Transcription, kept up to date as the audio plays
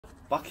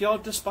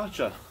Backyard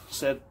dispatcher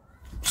said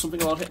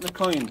something about hitting a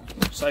coin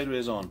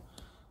sideways on.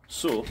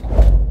 So,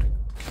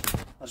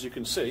 as you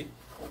can see,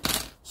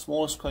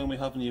 smallest coin we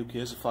have in the UK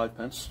is a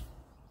 5p.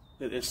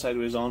 It is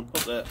sideways on,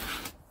 up there.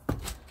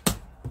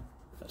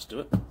 Let's do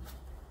it.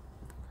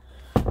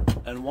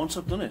 And once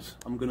I've done it,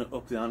 I'm going to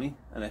up the ante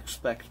and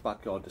expect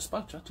Backyard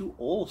Dispatcher to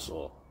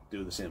also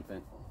do the same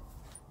thing.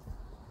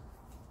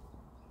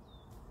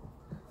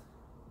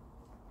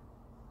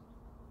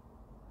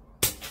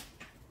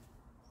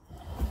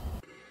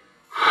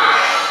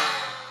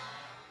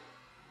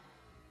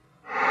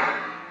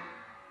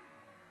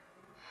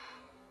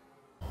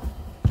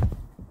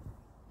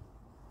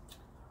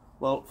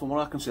 Well, from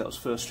what I can see, that was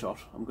first shot.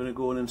 I'm going to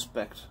go and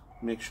inspect,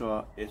 make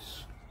sure it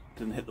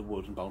didn't hit the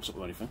wood and bounce up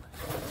or anything.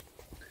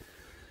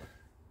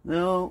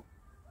 No,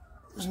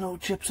 there's no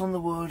chips on the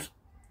wood.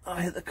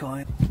 I hit the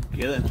coin.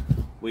 Okay then,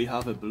 we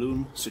have a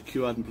balloon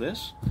secured in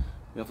place.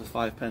 We have the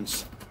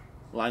 5p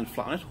lined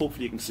flat on it.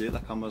 Hopefully you can see it,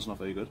 that camera's not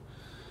very good.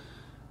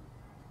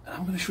 And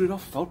I'm going to shoot it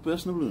off without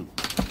bursting the balloon.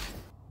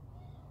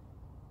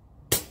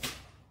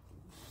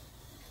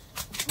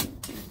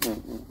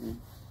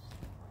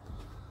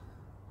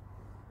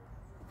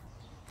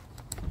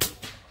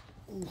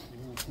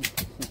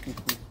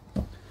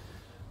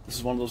 This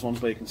is one of those ones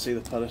where you can see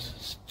the pellet.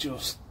 It's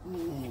just...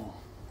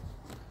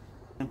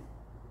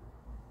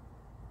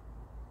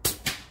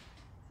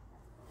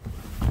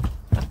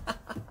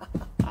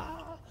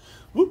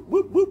 Whoop,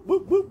 whoop, whoop,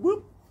 whoop, whoop,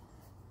 whoop.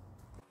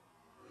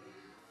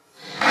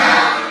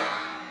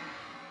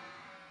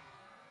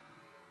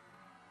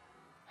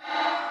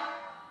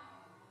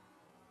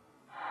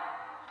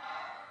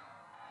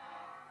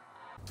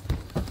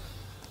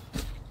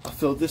 I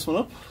filled this one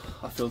up.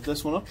 I filled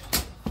this one up.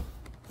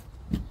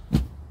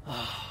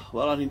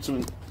 Well, I need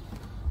something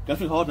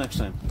hard next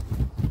time.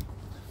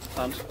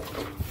 And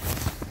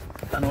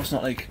I know it's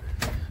not like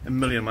a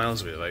million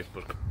miles away, right?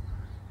 But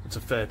it's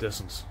a fair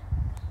distance.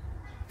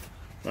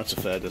 That's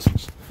a fair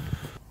distance.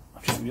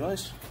 I've just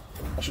realised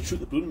I should shoot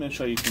the balloon and make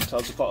sure you can tell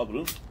it's a part of the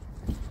balloon.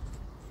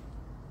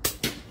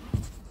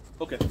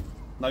 Okay,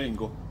 now you can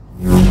go.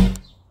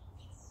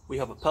 We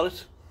have a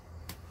pellet,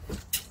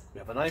 we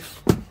have a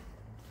knife,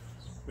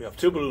 we have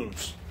 2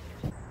 balloons.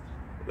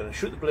 We're going to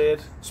shoot the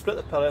blade, split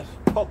the pellet,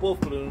 pop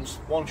both balloons,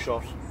 one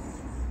shot.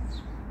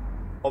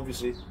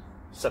 Obviously,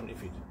 70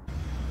 feet.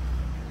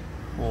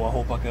 Oh, I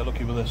hope I get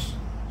lucky with this.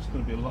 It's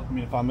going to be a lot. I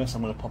mean, if I miss,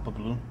 I'm going to pop a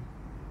balloon.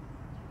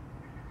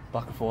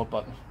 Back and forward,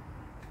 back.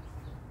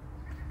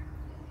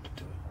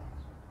 Do it.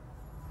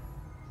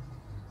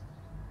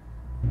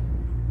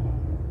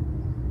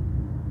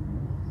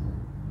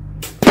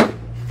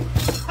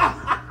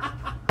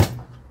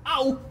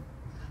 Ow!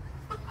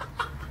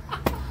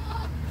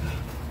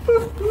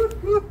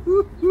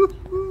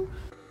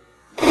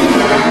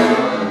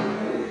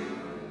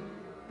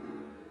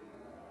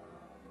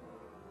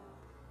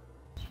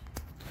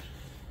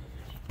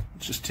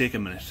 Let's just take a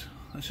minute.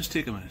 Let's just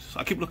take a minute.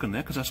 I keep looking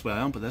there because that's where I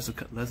am, but there's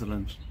the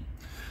lens.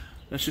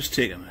 Let's just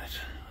take a minute.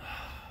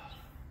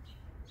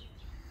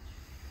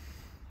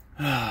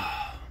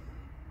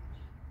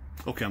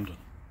 Okay, I'm done.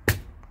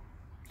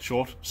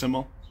 Short,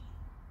 simple.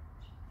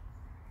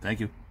 Thank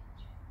you.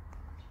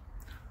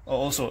 Oh,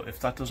 also, if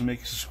that doesn't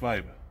make you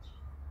subscribe,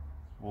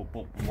 what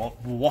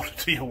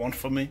do you want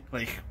from me?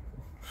 Like,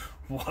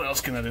 what else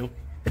can I do?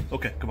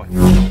 Okay, goodbye.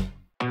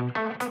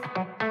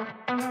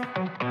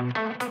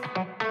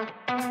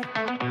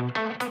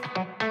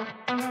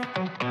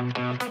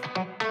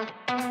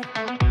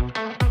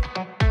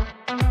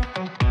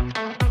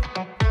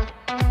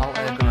 I'll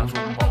airgun as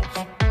open bottles.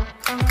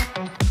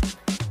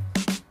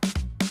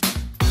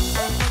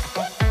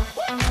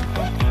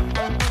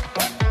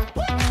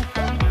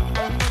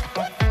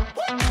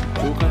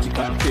 Automatic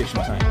application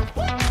time.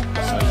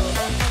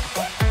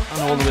 And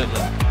all the way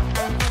there.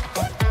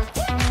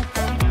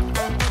 You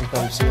can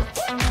probably see it.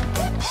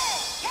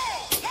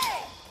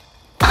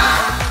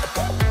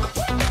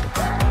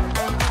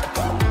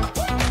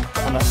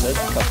 And that's it,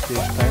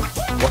 application time.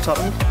 What's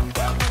happened?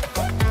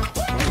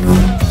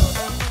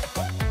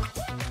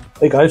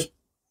 Hey guys.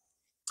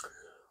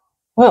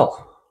 Well,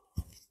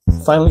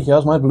 finally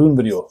here's my balloon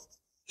video.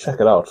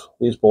 Check it out.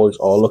 These boys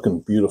are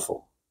looking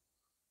beautiful.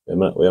 Wait a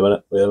minute, wait a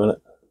minute, wait a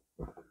minute.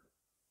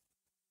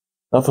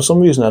 Now for some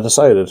reason I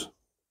decided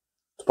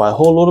to buy a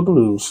whole load of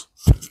balloons.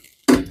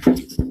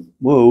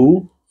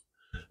 Whoa.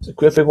 It's a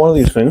great big one of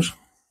these things.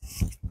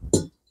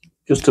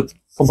 Just to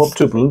pump up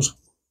 2 balloons.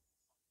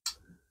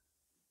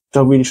 Which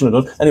I really shouldn't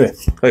have done. Anyway,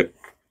 right.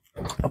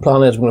 Our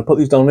plan is we're going to put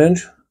these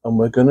downrange and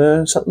we're going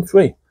to set them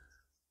free.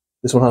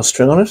 This one has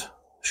string on it.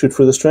 Shoot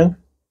through the string.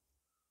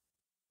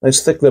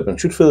 Nice thick ribbon.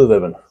 Shoot through the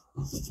ribbon.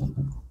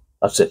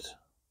 That's it.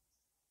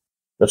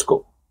 Let's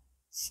go.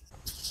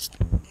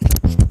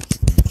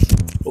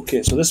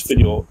 Okay, so this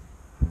video,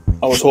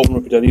 I was hoping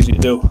would be dead easy to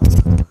do.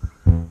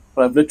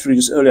 But I've literally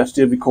just earlier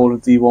today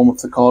recorded the one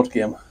with the card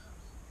game.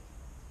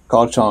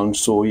 Card challenge,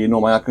 so you know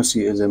my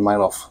accuracy is a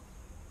mile off.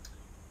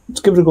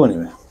 Let's give it a go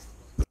anyway.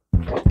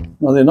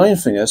 Now the annoying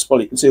thing is,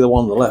 well, you can see the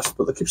one on the left,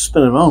 but they keep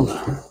spinning around.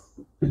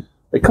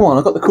 Hey, come on,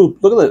 I got the cool,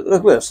 look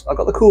at this, I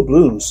got the cool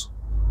balloons.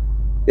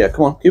 Yeah,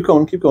 come on, keep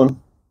going, keep going.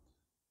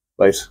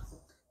 Right,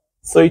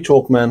 3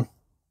 choke men.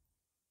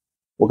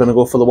 We're going to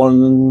go for the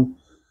one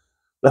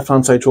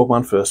left-hand side choke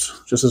man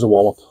first, just as a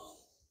warm-up.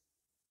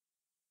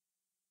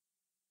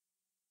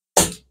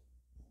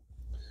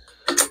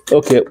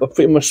 Okay, we're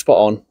pretty much spot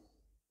on.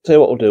 Tell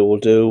you what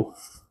we'll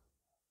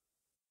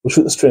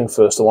shoot the string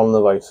first, the one on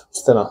the right.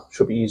 It's thinner,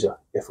 should be easier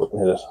if we can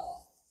hit it.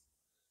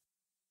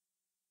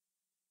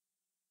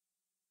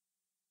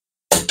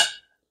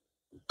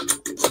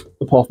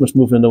 Apart from it's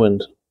moving in the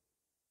wind.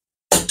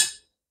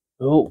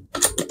 Oh,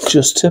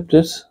 just tipped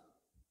it.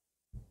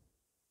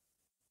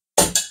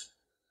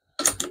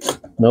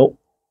 No.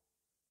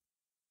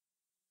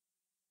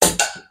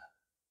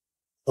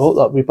 Oh,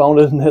 that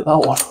rebounded and hit that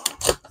one.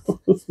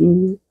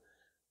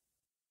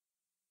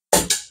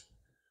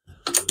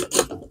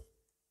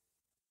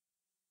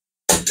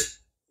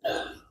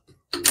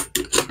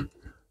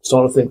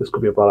 Starting to think this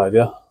could be a bad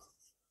idea.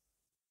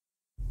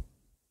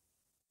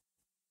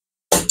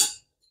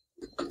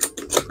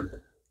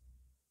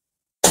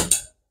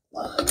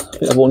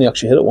 I think I've only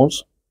actually hit it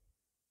once.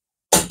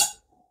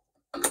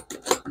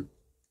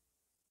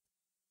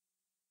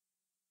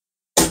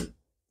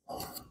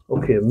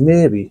 Okay,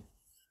 maybe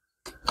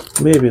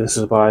this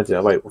is a bad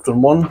idea. Right, we've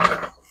done one.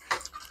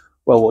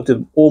 Well, we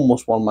did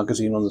almost 1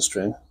 magazine on the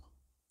string.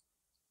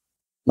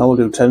 Now we'll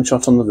do 10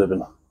 shots on the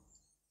ribbon.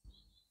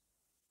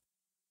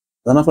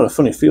 Then I've got a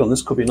funny feeling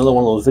this could be another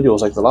one of those videos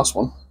like the last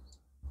one,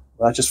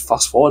 where I just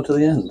fast forward to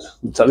the end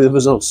and tell you the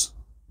results.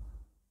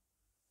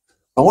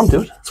 I want to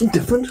do it. Something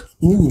different.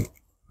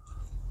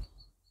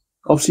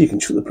 Obviously, you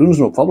can shoot the balloons,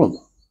 no problem. I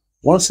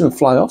want to see them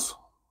fly off.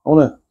 I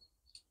want to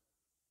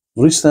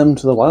release them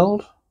to the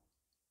wild.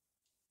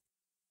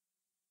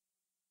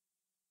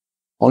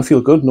 I want to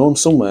feel good knowing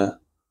somewhere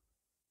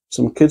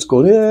some kids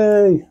going,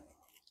 yay!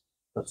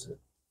 That's it.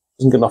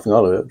 Doesn't get nothing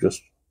out of it,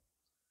 just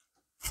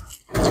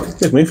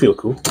makes me feel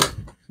cool.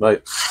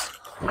 Right,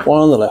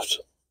 one on the left,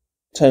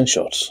 10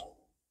 shots.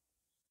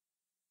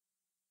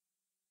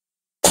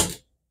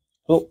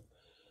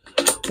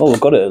 Oh, we've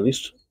got it at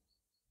least.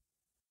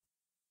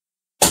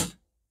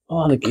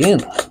 Oh, and again.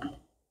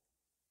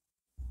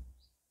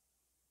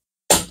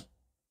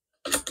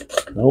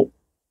 Nope.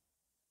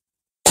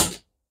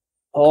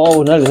 Oh,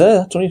 we're nearly there.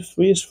 That's only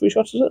three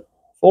shots, is it?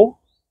 4?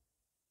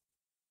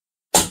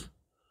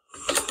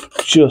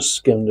 Just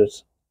skimmed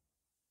it.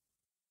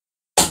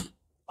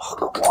 Oh,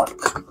 come on.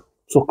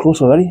 So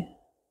close already.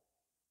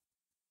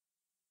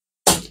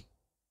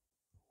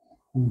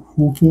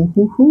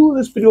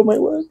 This video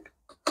might work.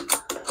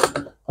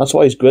 That's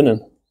why he's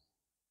grinning.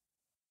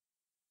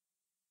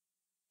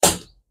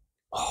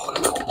 Oh,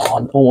 come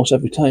on. Almost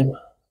every time.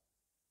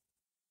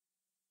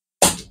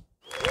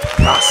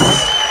 Yes.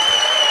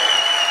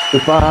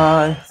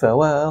 Goodbye,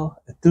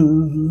 farewell,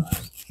 adieu.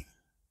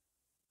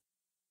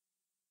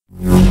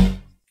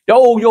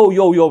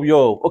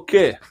 Yo.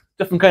 Okay,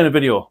 different kind of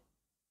video.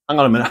 Hang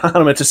on a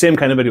minute, it's the same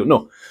kind of video.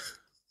 No.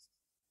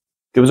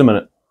 Give us a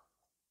minute.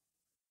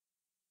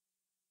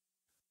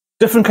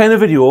 Different kind of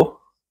video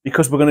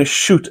because we're going to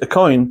shoot a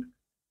coin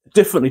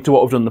differently to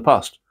what we've done in the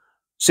past.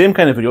 Same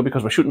kind of video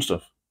because we're shooting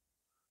stuff.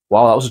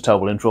 Wow, that was a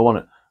terrible intro,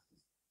 wasn't it?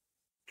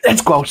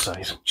 Let's go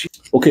outside.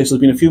 Okay, so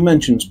there's been a few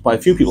mentions by a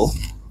few people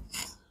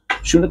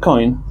shooting a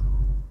coin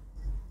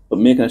but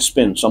making it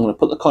spin. So I'm going to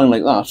put the coin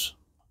like that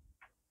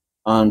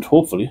and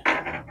hopefully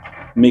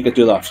make it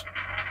do that.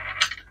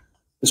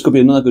 This could be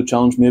another good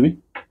challenge, maybe.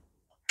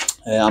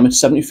 I'm at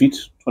 70 feet,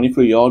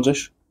 23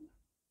 yards-ish.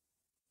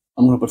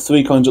 I'm going to put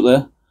 3 coins up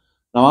there.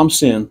 Now I'm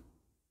saying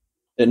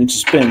it needs to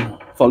spin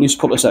for at least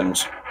a couple of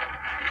seconds.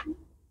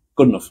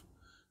 Good enough.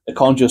 It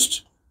can't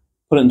just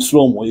put it in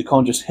slow-mo. You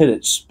can't just hit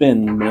it,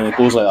 spin, and it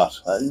goes like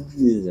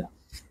that.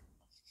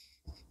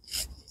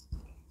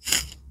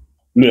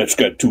 Let's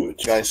get to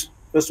it, guys.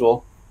 First of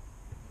all,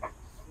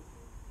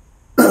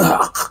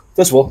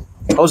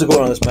 how's it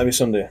going on this maybe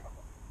Sunday?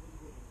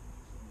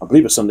 I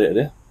believe it's Sunday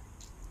today.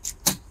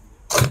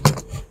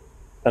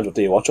 Depends what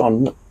day you watch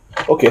on.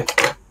 Okay,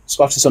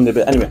 scratch the Sunday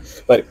bit. Anyway,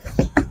 right.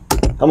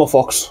 Hammer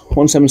Fox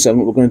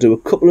 177. We're going to do a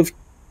couple of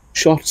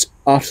shots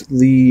at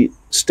the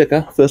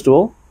sticker first of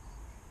all,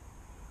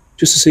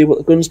 just to see what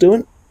the gun's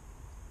doing.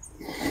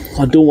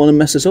 I don't want to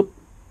mess this up.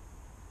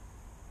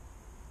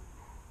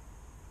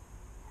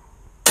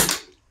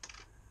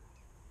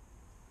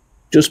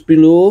 Just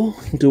below,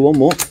 we'll do one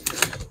more.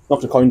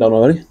 Knocked the coin down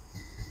already.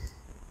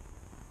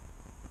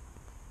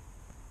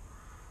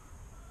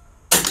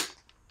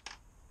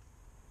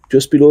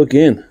 Just below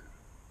again.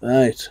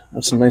 Right,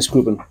 that's a nice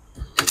grouping.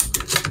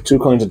 2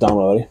 coins are down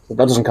already, but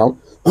that doesn't count.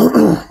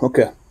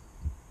 Okay.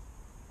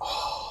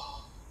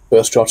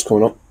 First shot's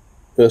coming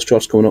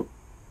up.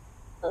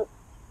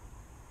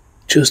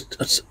 Just,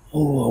 that's,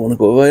 oh, I want to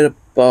go right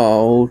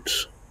about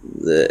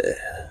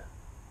there.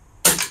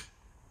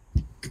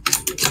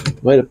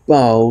 Right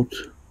about.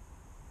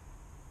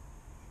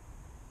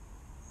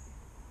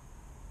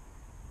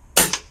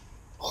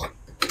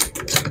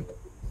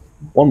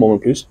 One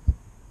moment, please.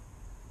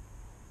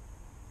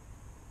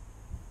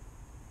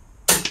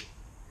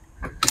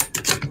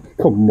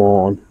 Come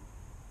on.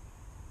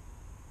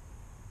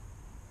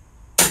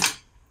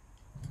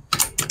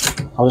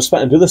 I was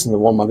expecting to do this in the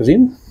one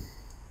magazine.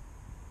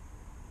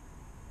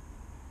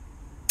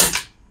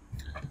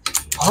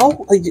 How?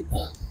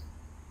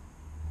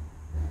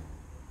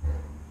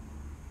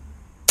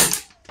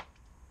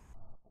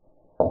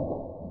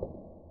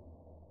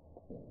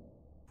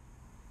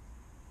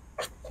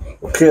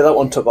 Okay, that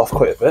one took off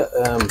quite a bit.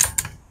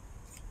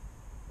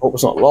 Hope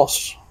it's not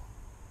lost.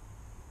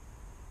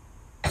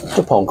 It's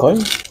a pound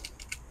coin.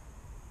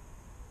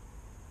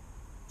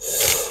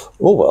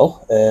 Oh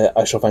well,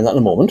 I shall find that in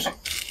a moment.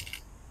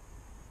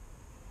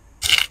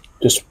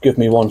 Just give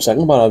me 1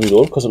 second while I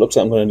reload, because it looks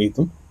like I'm going to need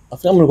them. I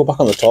think I'm going to go back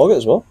on the target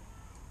as well.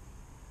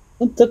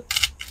 That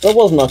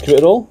wasn't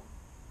accurate at all.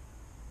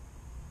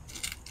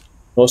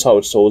 Notice how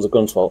it's told the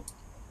gun's fault.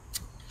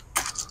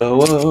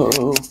 So,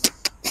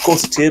 of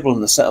course the table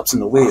and the setup's in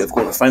the way of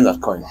going to find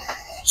that coin.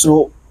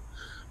 So,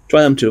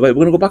 try them too. Right,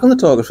 we're going to go back on the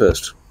target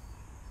first.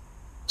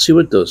 See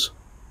what it does.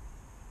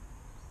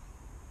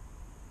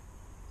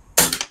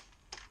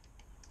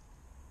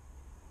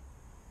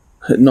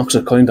 It knocks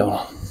a coin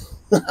down.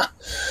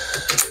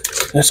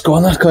 Let's go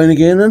on that coin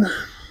again then.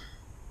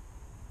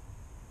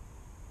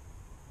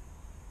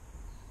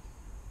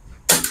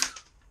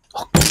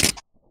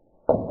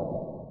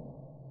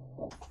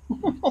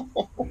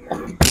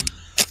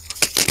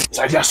 This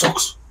idea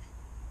sucks.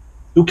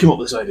 Who came up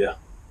with this idea?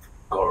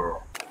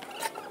 Girl.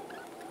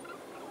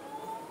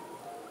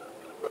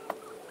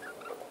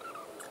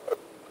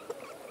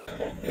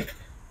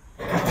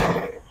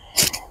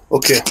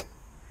 Okay.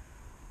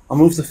 I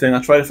moved the thing,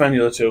 I tried to find the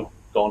other two.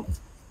 Gone.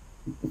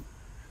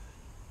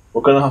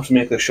 We're gonna have to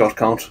make this shot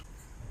count.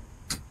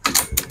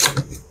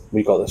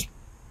 We got this.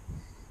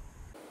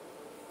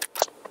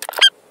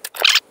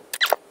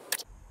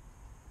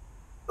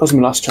 Because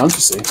my last chance, you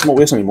see. I'm not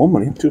wasting any more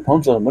money. £2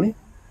 is a lot of money.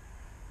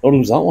 Don't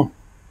lose that one.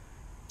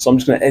 So I'm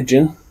just gonna edge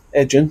in.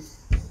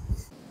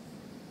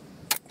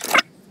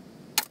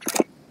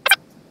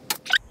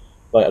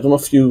 Right, I don't know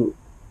if you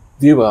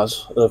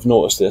viewers have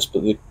noticed this,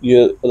 but the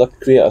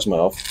creators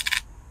might have.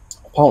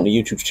 Apparently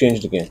YouTube's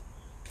changed again.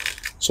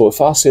 So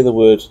if I say the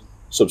word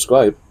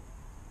subscribe,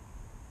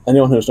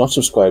 anyone who's not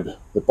subscribed,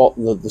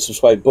 the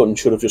subscribe button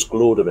should have just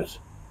glowed a bit.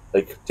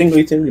 Like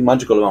tingly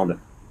magical around it.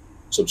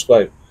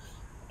 Subscribe.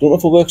 Don't know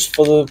if it works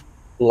for the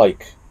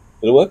like.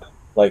 Did it work?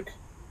 Like.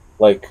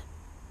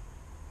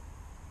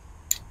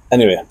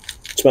 Anyway,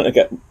 it's meant to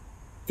get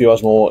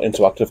viewers more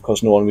interactive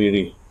because no one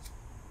really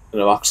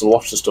interacts. They'll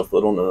watch the stuff but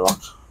they don't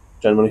interact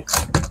generally.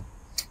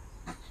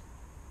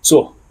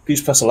 So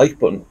please press the like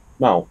button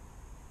now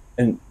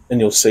and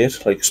you'll see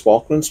it like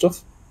sparkling and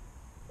stuff.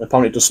 And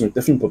apparently it does something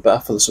different but better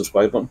for the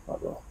subscribe button. I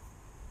don't know.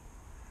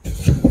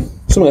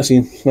 Something I've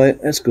seen.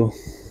 Right, let's go.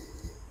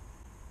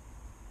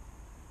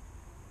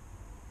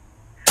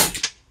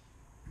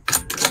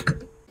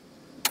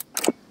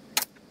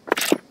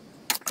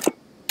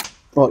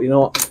 Oh, you know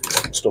what?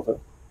 Stop it.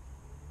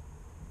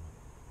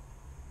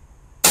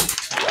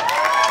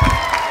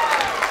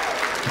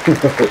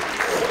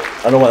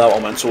 I know why that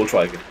one went, so we'll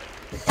try again.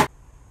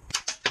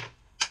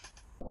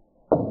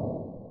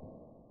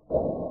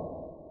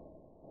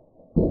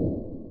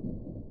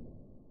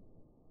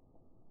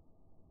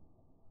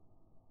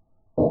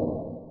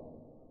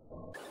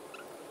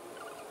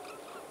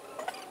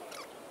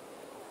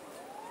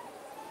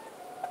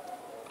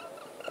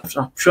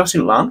 I'm sure I've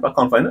seen it land, but I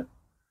can't find it.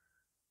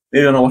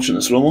 Maybe I'm not watching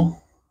the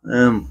slow-mo.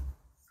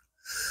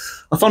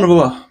 I found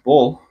another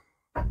ball,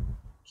 so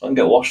I can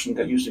get washed and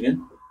get used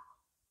again.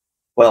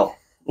 Well,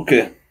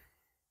 okay.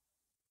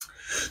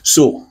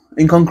 So,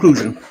 in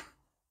conclusion,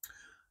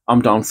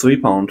 I'm down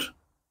 £3.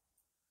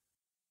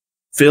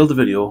 Failed the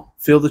video,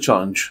 failed the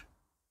challenge.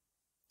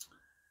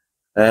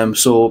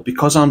 So,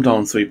 because I'm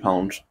down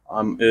 £3,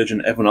 I'm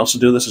urging everyone else to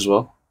do this as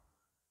well.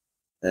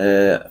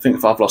 I think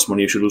if I've lost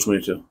money, you should lose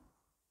money too.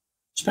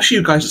 Especially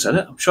you guys that said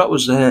it. I'm sure it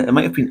was, it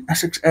might have been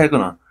Essex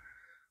Airgun,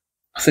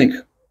 I think.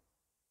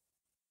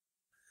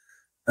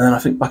 And then I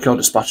think Backyard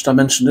Dispatched, I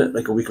mentioned it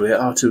like a week later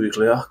or 2 weeks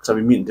later, because I've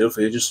been meaning to do it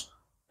for ages.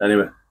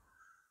 Anyway.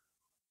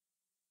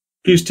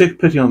 Please take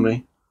pity on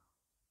me.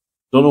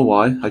 Don't know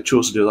why I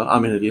chose to do that.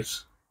 I'm an idiot.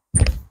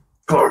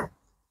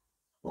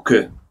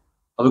 Okay.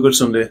 Have a good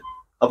Sunday.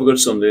 Have a good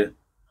Sunday.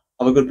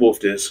 Have a good both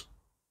days.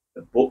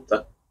 Both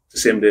that the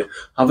same day.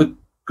 Have a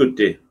good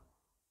day.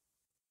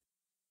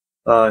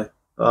 Bye.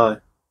 Bye.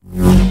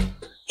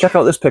 Check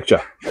out this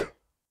picture.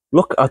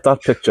 Look at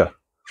that picture.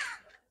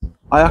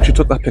 I actually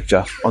took that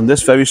picture on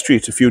this very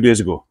street a few days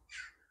ago.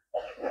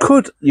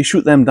 Could you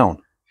shoot them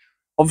down?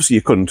 Obviously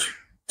you couldn't.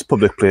 It's a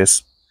public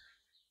place.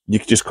 You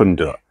just couldn't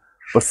do it.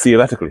 But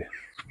theoretically,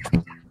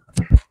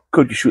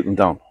 could you shoot them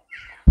down?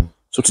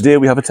 So today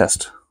we have a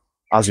test,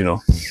 as you know.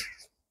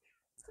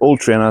 Old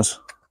trainers.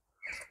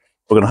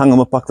 We're going to hang them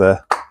up back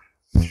there.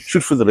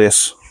 Shoot through the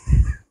lace.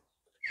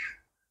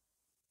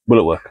 Will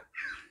it work?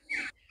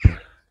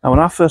 Now when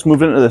I first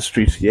moved into this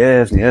street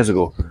years and years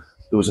ago,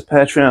 there was a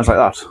pair of trainers like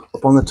that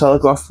up on the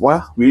telegraph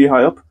wire, really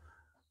high up.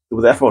 They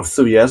were there for about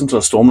 3 years until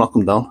a storm knocked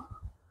them down.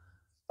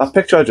 That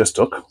picture I just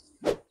took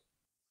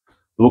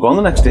They were gone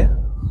the next day.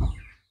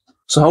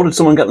 So how did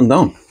someone get them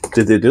down?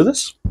 Did they do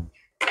this?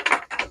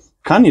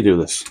 Can you do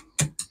this?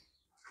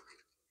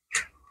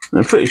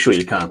 I'm pretty sure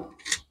you can.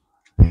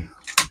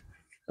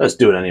 Let's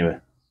do it anyway.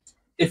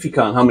 If you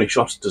can, how many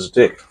shots does it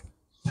take?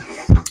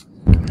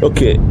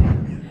 Okay.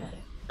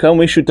 Can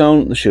we shoot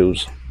down the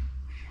shoes?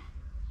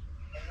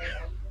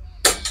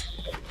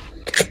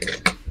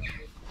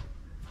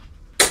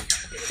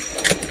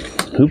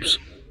 Oops.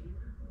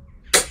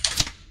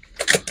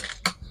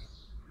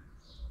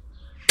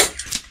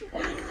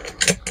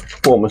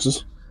 Four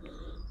misses.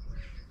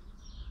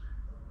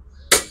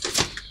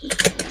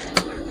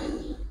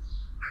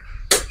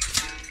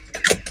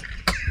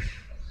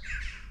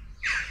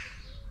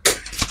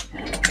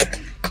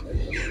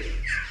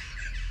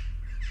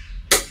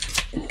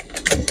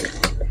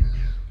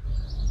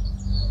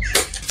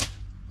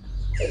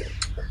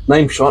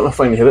 Ninth shot and I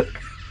finally hit it.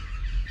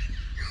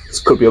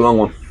 This could be a long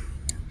one.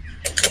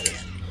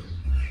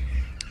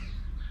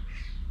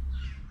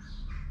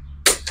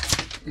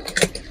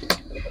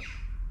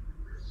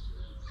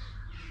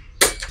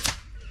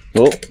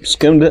 Oh,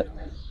 skimmed it.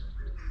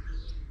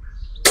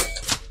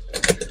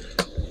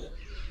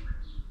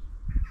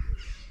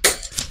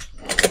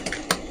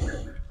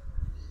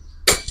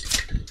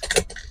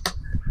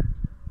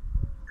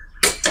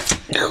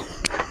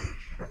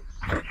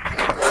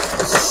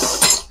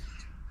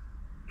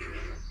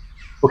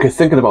 Okay,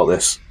 thinking about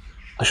this,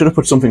 I should have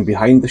put something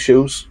behind the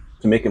shoes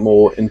to make it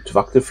more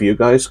interactive for you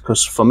guys,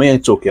 because for me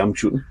it's okay, I'm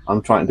shooting,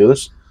 I'm trying to do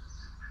this.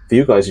 For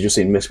you guys, you're just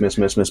saying miss, miss,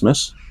 miss, miss,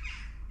 miss.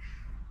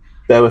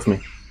 Bear with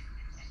me.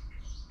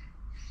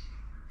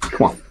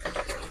 Come on.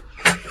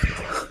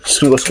 Just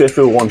gonna go straight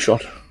through one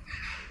shot.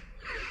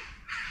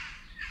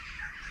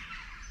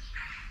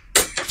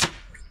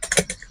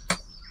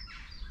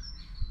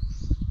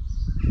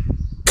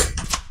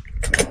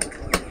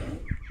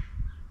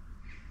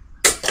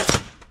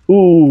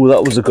 Ooh,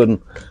 that was a good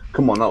one.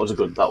 Come on, that was a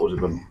good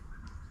one.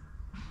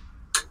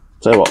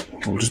 Tell you what,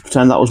 we'll just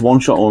pretend that was one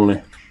shot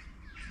only.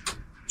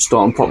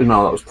 Starting properly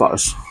now, that was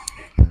practice.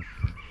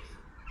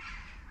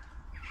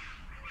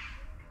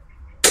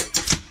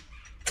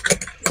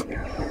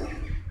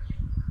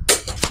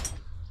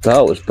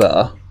 That was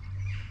better.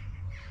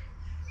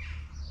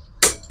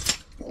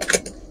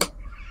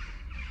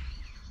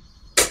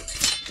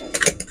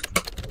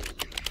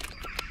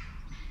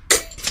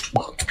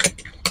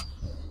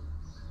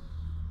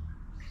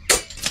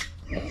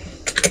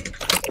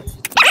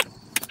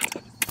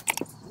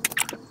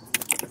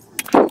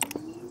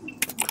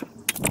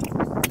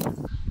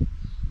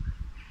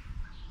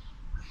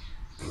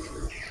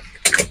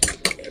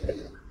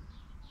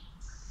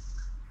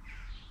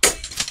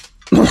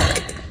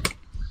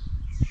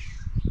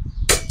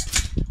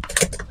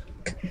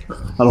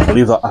 I don't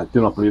believe that. I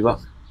do not believe that.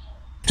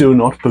 Do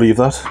not believe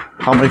that.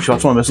 How many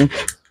shots am I missing?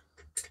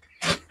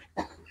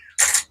 I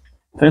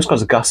think it's because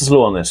the gas is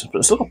low on this, but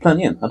it's still got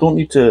plenty in. I don't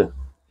need to.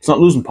 It's not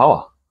losing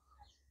power.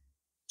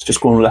 It's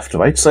just going left to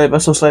right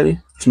side so slightly.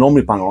 It's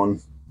normally bang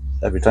on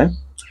every time.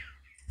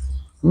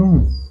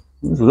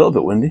 It's a little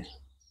bit windy.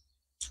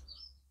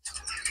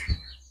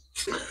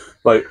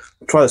 Right,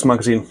 try this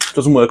magazine. If it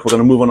doesn't work, we're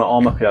going to move on to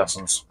armor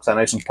piercings because they're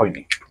nice and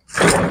pointy.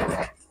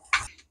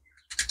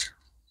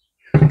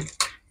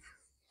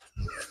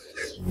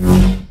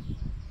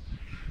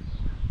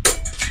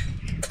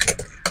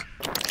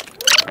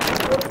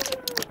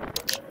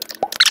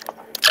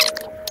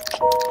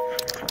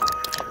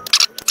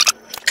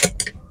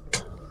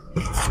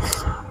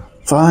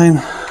 Fine.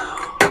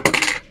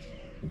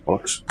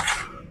 Bollocks.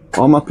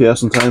 Armor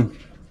piercing time.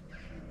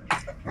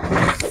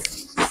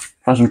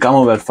 Try some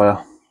gamma red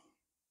fire.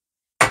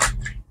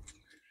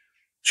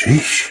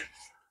 Sheesh.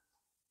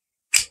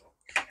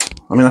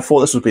 I mean, I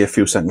thought this would be a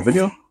few second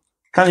video.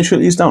 Can you shoot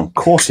these down? Of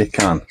course you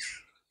can.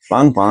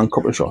 Bang, bang,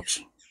 couple of shots.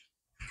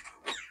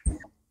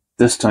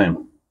 This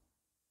time.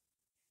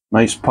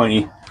 Nice,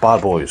 pointy,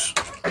 bad boys.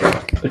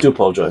 I do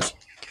apologise.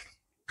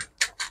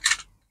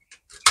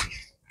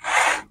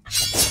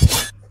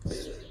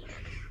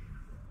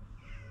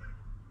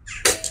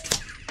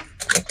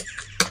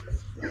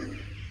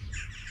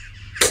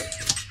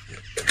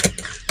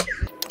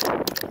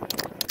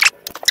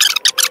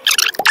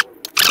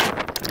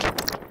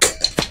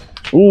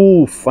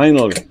 Ooh,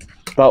 finally.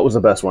 That was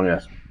the best one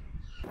yet.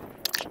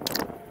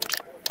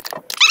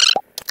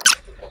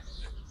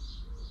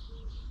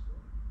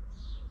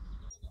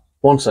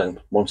 One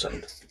second.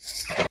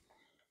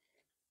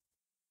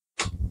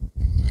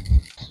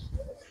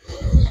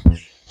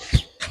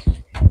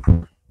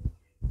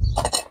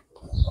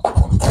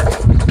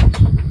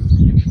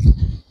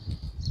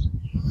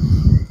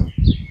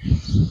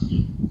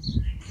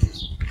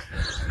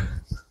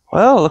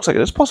 Well, it looks like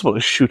it is possible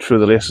to shoot through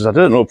the laces. I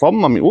did it, no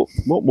problem. I mean,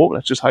 whoa,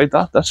 let's just hide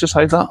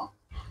that.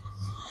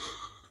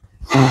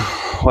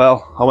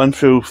 Well, I went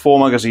through 4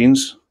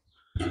 magazines,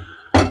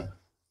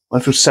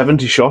 went through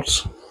 70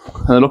 shots,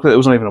 and it looked like there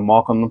wasn't even a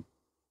mark on them.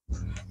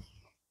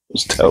 It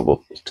was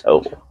terrible.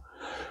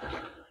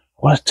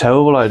 What a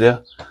terrible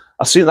idea.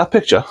 I seen that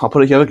picture. I'll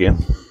put it here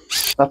again.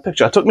 That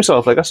picture, I took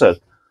myself, like I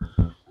said,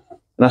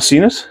 And I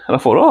seen it, and I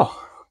thought, oh,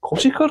 of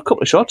course you could, a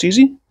couple of shots,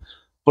 easy.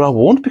 But I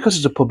won't, because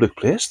it's a public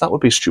place. That would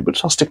be stupid.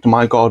 So I'll stick to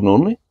my garden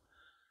only.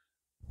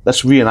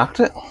 Let's reenact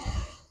it.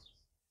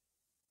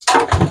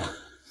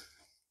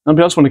 And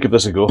I just want to give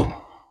this a go,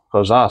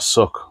 because I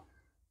suck.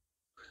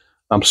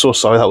 I'm so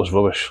sorry that was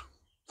rubbish.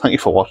 Thank you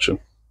for watching.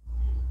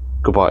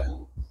 Goodbye.